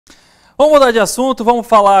Vamos mudar de assunto, vamos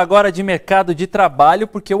falar agora de mercado de trabalho,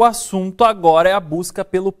 porque o assunto agora é a busca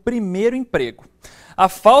pelo primeiro emprego. A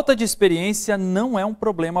falta de experiência não é um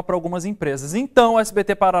problema para algumas empresas. Então, o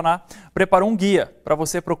SBT Paraná preparou um guia para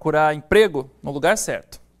você procurar emprego no lugar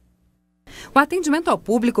certo. O atendimento ao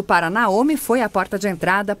público para Naomi foi a porta de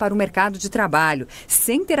entrada para o mercado de trabalho.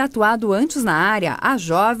 Sem ter atuado antes na área, a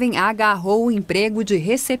jovem agarrou o emprego de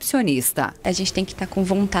recepcionista. A gente tem que estar com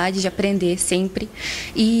vontade de aprender sempre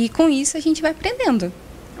e com isso a gente vai aprendendo.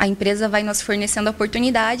 A empresa vai nos fornecendo a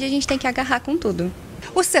oportunidade e a gente tem que agarrar com tudo.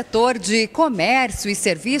 O setor de comércio e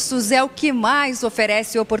serviços é o que mais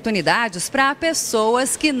oferece oportunidades para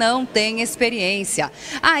pessoas que não têm experiência.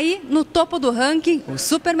 Aí, no topo do ranking, os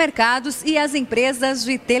supermercados e as empresas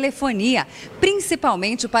de telefonia,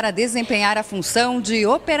 principalmente para desempenhar a função de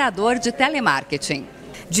operador de telemarketing.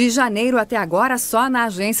 De janeiro até agora, só na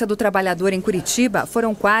Agência do Trabalhador em Curitiba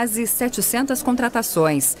foram quase 700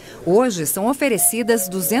 contratações. Hoje são oferecidas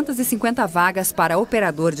 250 vagas para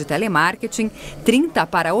operador de telemarketing, 30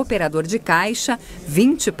 para operador de caixa,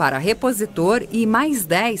 20 para repositor e mais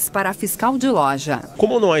 10 para fiscal de loja.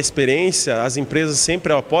 Como não há experiência, as empresas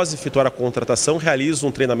sempre, após efetuar a contratação, realizam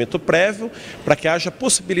um treinamento prévio para que haja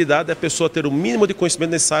possibilidade da pessoa ter o mínimo de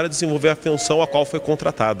conhecimento necessário a desenvolver a função a qual foi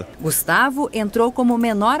contratada. Gustavo entrou como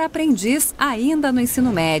menor aprendiz ainda no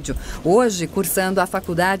ensino médio. Hoje, cursando a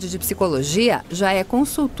faculdade de psicologia, já é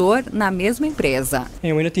consultor na mesma empresa.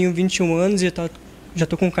 Eu ainda tenho 21 anos e já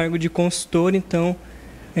estou com o cargo de consultor, então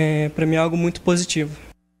para mim é algo muito positivo.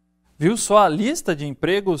 Viu só a lista de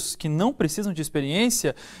empregos que não precisam de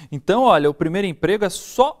experiência? Então, olha, o primeiro emprego é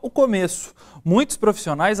só o começo. Muitos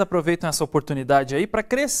profissionais aproveitam essa oportunidade aí para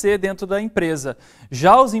crescer dentro da empresa.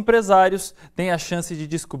 Já os empresários têm a chance de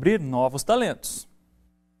descobrir novos talentos.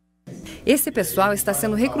 Esse pessoal está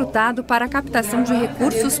sendo recrutado para a captação de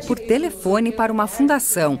recursos por telefone para uma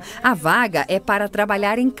fundação. A vaga é para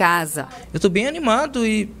trabalhar em casa. Eu estou bem animado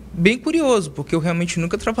e bem curioso, porque eu realmente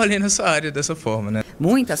nunca trabalhei nessa área dessa forma, né?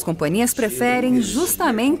 Muitas companhias preferem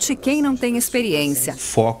justamente quem não tem experiência. O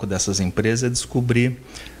foco dessas empresas é descobrir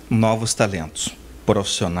novos talentos,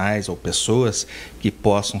 profissionais ou pessoas que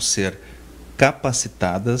possam ser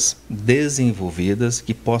capacitadas, desenvolvidas,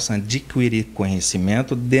 que possam adquirir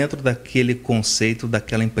conhecimento dentro daquele conceito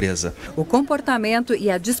daquela empresa. O comportamento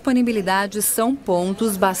e a disponibilidade são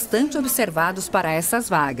pontos bastante observados para essas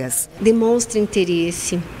vagas. Demonstre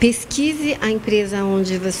interesse, pesquise a empresa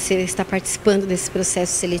onde você está participando desse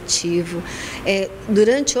processo seletivo.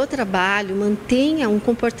 Durante o trabalho, mantenha um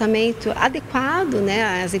comportamento adequado,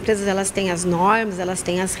 né? As empresas elas têm as normas, elas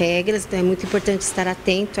têm as regras, então é muito importante estar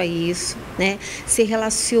atento a isso, né? Se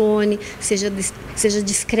relacione, seja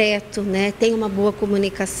discreto, né? Tenha uma boa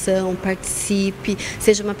comunicação, participe,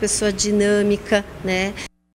 seja uma pessoa dinâmica, né?